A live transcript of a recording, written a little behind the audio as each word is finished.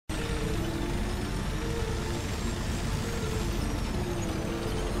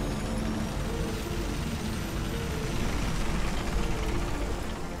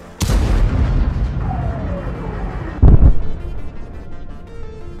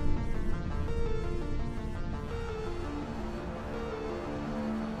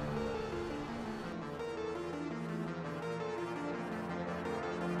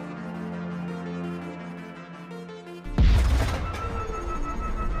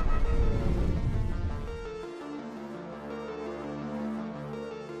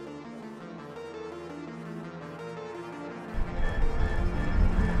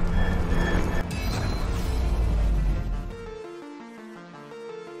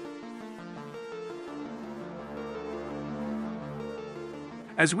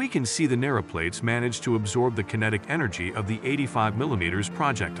As we can see, the NERA plates managed to absorb the kinetic energy of the 85mm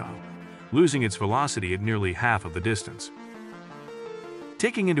projectile, losing its velocity at nearly half of the distance.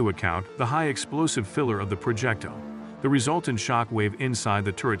 Taking into account the high explosive filler of the projectile, the resultant shock wave inside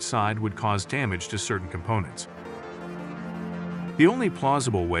the turret side would cause damage to certain components. The only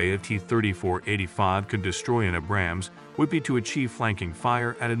plausible way a T-34-85 could destroy an Abrams would be to achieve flanking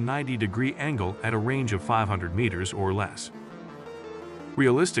fire at a 90-degree angle at a range of 500 meters or less.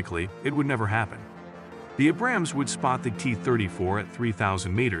 Realistically, it would never happen. The Abrams would spot the T-34 at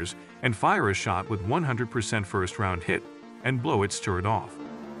 3,000 meters and fire a shot with 100% first-round hit and blow its turret off.